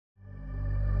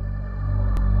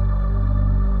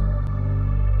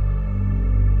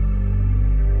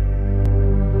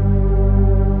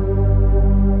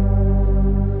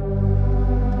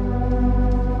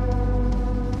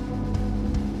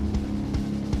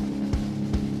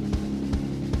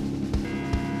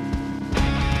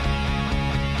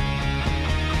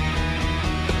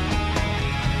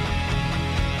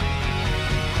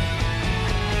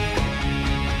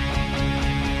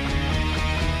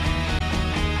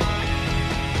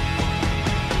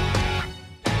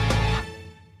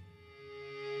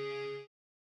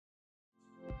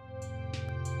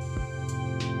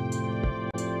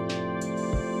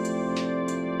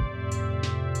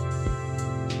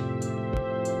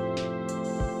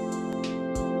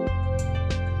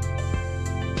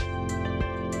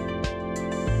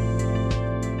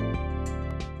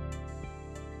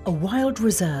A wild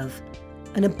reserve,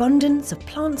 an abundance of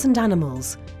plants and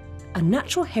animals, a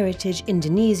natural heritage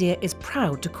Indonesia is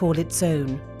proud to call its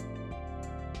own.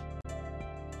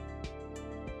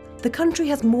 The country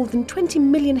has more than 20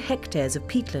 million hectares of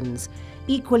peatlands,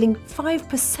 equalling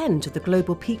 5% of the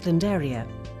global peatland area.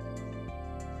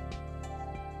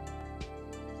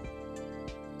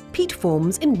 Peat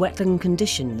forms in wetland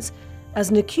conditions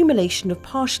as an accumulation of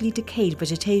partially decayed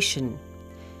vegetation.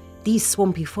 These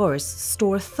swampy forests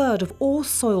store a third of all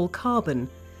soil carbon,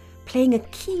 playing a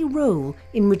key role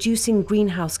in reducing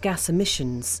greenhouse gas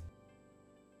emissions.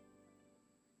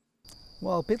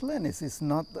 Well, peatland is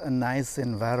not a nice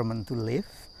environment to live.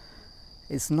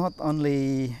 It's not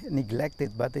only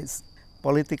neglected, but it's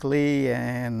politically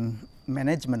and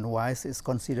management-wise is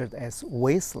considered as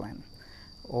wasteland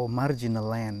or marginal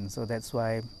land. So that's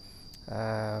why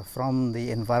from the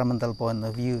environmental point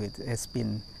of view, it has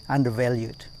been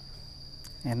undervalued.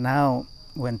 And now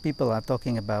when people are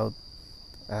talking about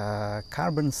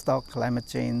carbon stock, climate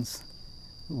change,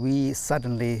 we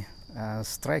suddenly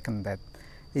stricken that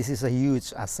this is a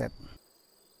huge asset.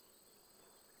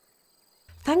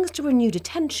 Thanks to renewed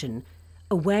attention,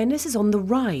 awareness is on the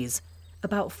rise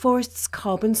about forests'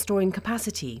 carbon storing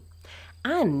capacity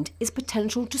and its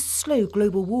potential to slow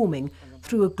global warming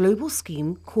through a global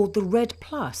scheme called the REDD+,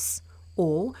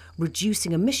 or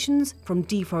Reducing Emissions from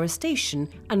Deforestation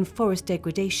and Forest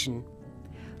Degradation.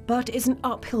 But it's an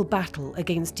uphill battle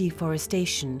against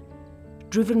deforestation,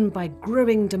 driven by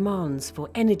growing demands for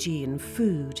energy and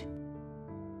food.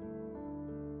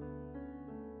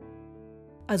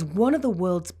 As one of the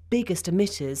world's biggest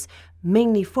emitters,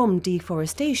 mainly from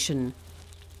deforestation,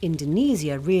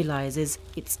 Indonesia realizes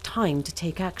it's time to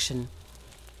take action.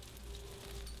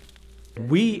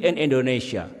 We in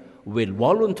Indonesia will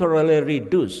voluntarily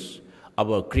reduce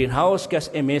our greenhouse gas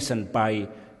emission by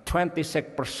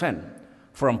 26%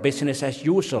 from business as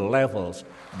usual levels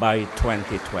by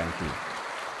 2020.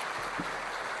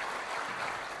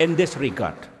 In this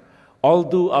regard,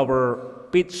 although our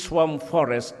peat swamp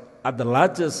forests are the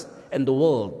largest in the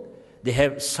world, they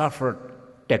have suffered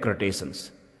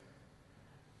degradations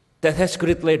that has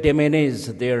greatly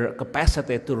diminished their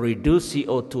capacity to reduce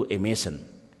CO2 emission.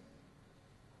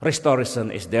 Restoration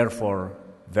is therefore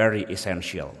very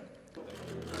essential.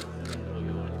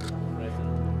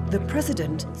 The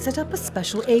President set up a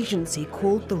special agency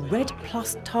called the REDD+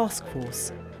 Task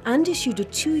Force and issued a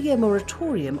 2-year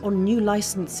moratorium on new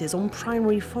licenses on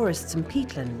primary forests and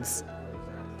peatlands.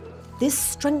 This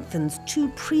strengthens 2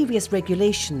 previous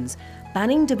regulations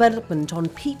banning development on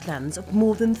peatlands of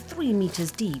more than 3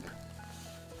 meters deep.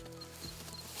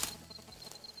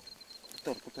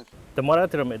 The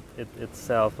moratorium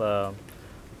itself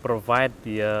provides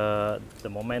the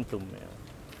momentum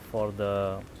for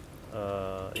the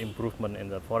improvement in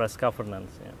the forest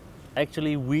governance.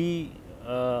 Actually, we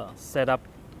set up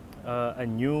a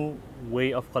new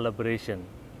way of collaboration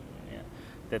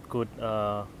that could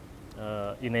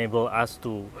enable us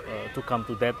to come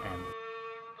to that end.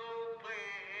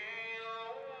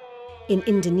 In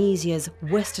Indonesia's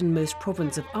westernmost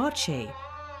province of Aceh,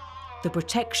 the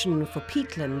protection for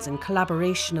peatlands and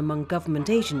collaboration among government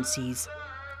agencies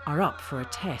are up for a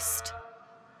test.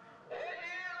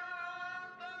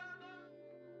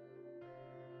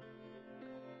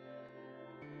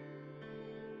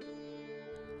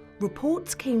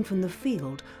 Reports came from the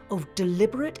field of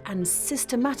deliberate and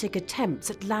systematic attempts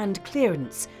at land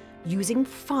clearance using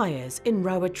fires in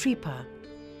Rawatripa,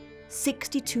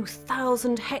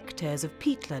 62,000 hectares of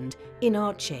peatland in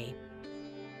Aceh.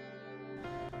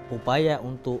 Upaya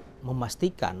untuk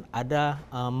memastikan ada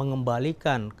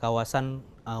mengembalikan kawasan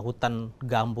hutan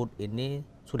gambut ini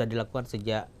sudah dilakukan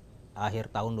sejak akhir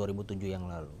tahun 2007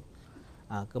 yang lalu.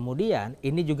 Kemudian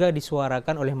ini juga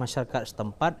disuarakan oleh masyarakat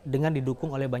setempat dengan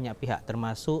didukung oleh banyak pihak,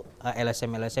 termasuk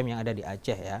LSM-LSM yang ada di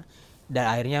Aceh ya. Dan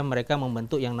akhirnya mereka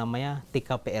membentuk yang namanya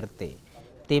TKPRT,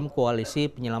 Tim Koalisi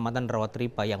Penyelamatan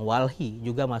Rawatripa, yang Walhi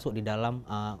juga masuk di dalam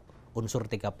unsur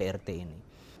TKPRT ini.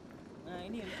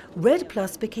 REDD+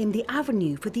 became the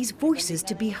avenue for these voices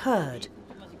to be heard.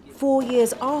 4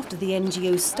 years after the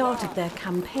NGOs started their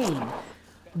campaign,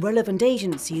 relevant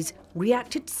agencies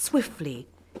reacted swiftly,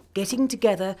 getting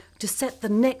together to set the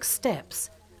next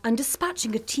steps and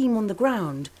dispatching a team on the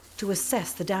ground to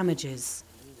assess the damages.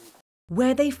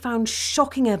 Where they found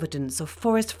shocking evidence of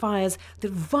forest fires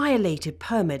that violated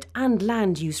permit and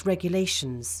land use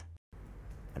regulations.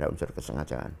 Ada unsur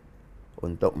kesengajaan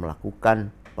untuk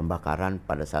melakukan pembakaran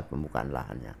pada saat pembukaan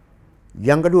lahannya.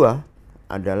 Yang kedua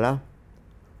adalah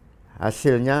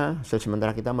hasil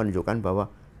sementara kita menunjukkan bahwa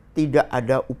tidak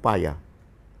ada upaya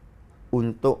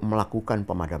untuk melakukan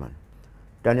pemadaman.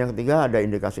 Dan yang ketiga, ada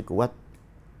indikasi kuat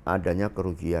adanya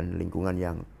kerugian lingkungan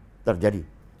yang terjadi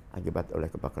akibat oleh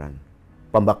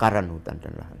pembakaran hutan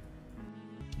dan lahan.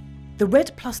 The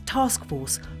REDD Plus task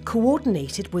force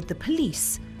coordinated with the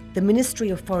police, the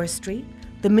Ministry of Forestry,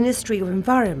 the Ministry of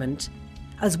Environment,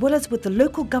 as well as with the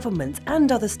local governments and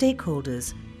other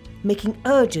stakeholders, making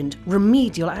urgent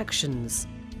remedial actions.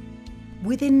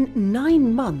 Within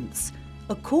 9 months,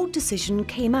 a court decision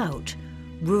came out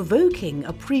revoking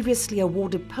a previously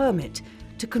awarded permit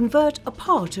to convert a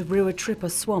part of Ruatripa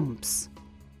swamps.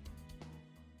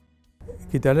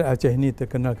 Kita lihat Aceh ini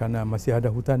terkenal karena masih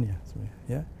ada hutannya sebenarnya,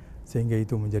 ya, sehingga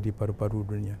itu menjadi paru-paru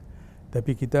dunia.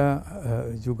 Tapi kita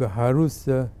juga harus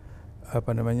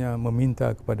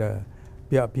meminta kepada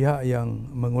pihak-pihak yang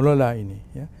mengelola ini,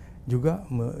 ya, juga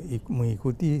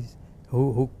mengikuti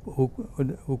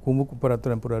hukum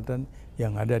peraturan-peraturan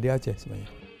yang ada di Aceh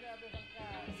sebenarnya.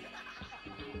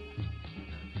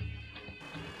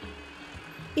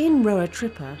 In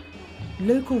Ruatripa,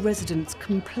 local residents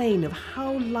complain of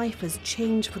how life has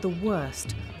changed for the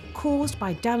worst, caused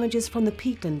by damages from the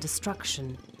peatland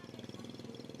destruction.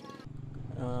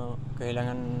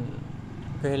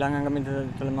 Kehilangan kami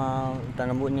selama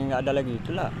hutan gambut ini nggak ada lagi,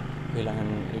 itulah kehilangan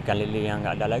ikan lele yang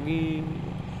nggak ada lagi,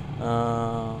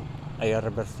 air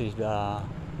bersih sudah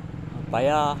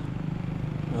payah,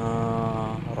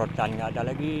 rotan nggak ada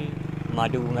lagi,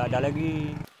 madu nggak ada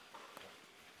lagi.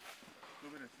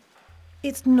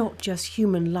 It's not just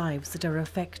human lives that are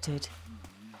affected.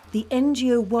 The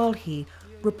NGO Walhi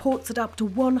reports that up to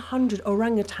 100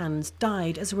 orangutans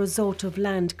died as a result of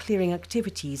land clearing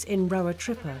activities in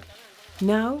Ruatripa.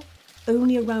 Now,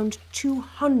 only around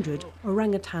 200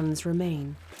 orangutans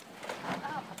remain.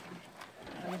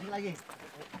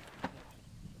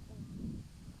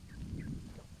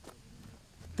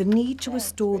 The need to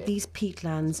restore these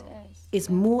peatlands is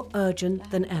more urgent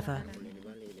than ever.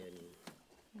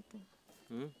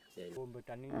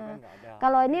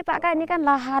 Kalau ini Pak kan ini kan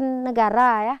lahan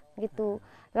negara ya gitu.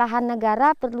 Lahan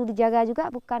negara perlu dijaga juga,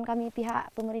 bukan kami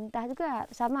pihak pemerintah juga,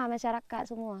 sama masyarakat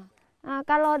semua. Nah,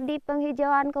 kalau di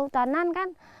penghijauan kehutanan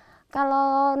kan,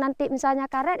 kalau nanti misalnya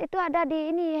karet itu ada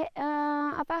di ini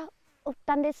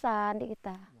hutan desa di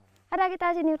kita. Ada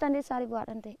kita sini hutan desa dibuat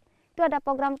nanti. Itu ada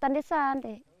program hutan desa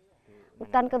nanti.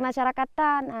 Hutan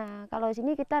kemasyarakatan. Nah, kalau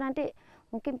sini kita nanti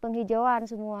mungkin penghijauan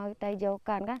semua kita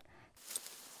hijaukan kan.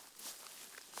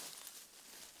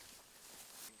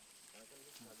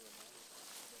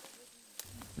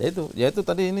 Ya itu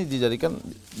tadi ini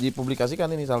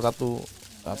dipublikasikan ini salah satu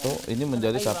atau ini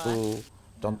menjadi satu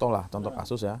contoh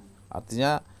kasus ya.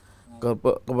 Artinya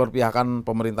keberpihakan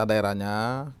pemerintah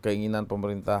daerahnya, keinginan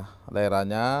pemerintah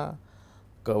daerahnya,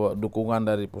 dukungan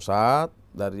dari pusat,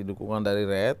 dari dukungan dari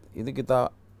REDD, ini kita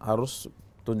harus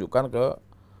tunjukkan ke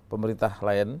pemerintah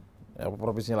lain,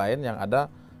 provinsi lain yang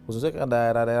ada khususnya ke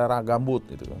daerah-daerah gambut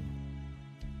gitu kan.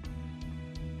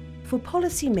 For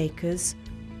policymakers,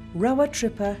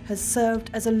 Ruatripa has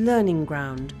served as a learning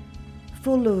ground,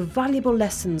 full of valuable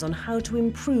lessons on how to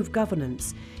improve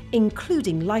governance,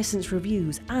 including license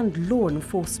reviews and law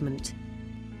enforcement.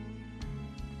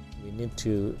 We need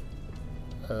to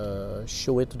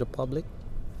show it to the public,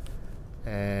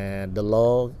 and the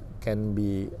law can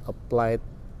be applied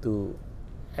to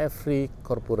every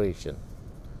corporation,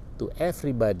 to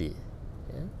everybody,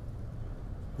 yeah,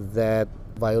 that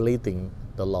violating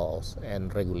the laws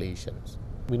and regulations.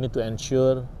 We need to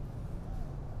ensure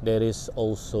there is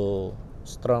also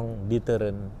strong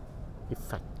deterrent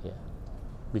effect, yeah,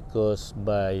 because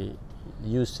by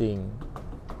using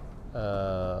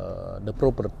the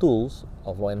proper tools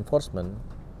of law enforcement,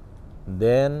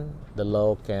 then the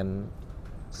law can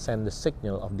send the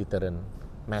signal of deterrent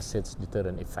message,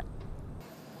 deterrent effect.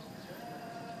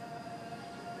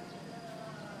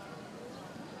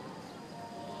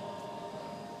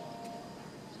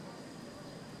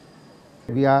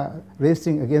 We are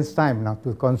racing against time now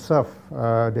to conserve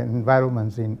the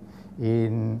environments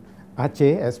in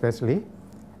Aceh especially,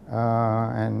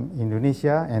 and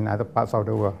Indonesia and other parts of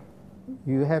the world.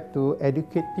 You have to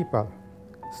educate people,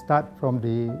 start from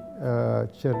the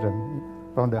children,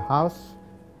 from the house,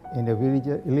 in the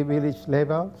village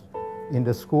level, in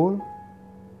the school,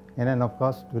 and then of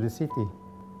course to the city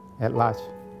at large.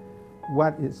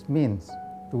 What it means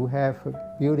to have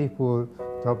a beautiful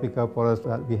tropical forests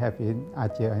that we have in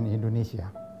Aceh and Indonesia.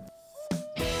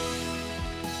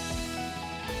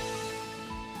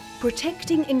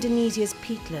 Protecting Indonesia's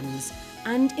peatlands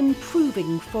and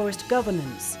improving forest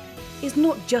governance is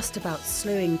not just about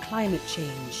slowing climate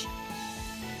change.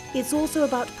 It's also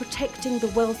about protecting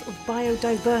the wealth of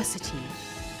biodiversity,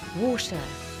 water,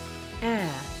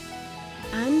 air,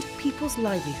 and people's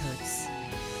livelihoods.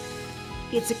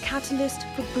 It's a catalyst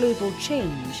for global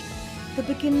change that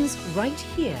begins right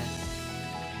here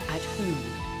at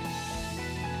home.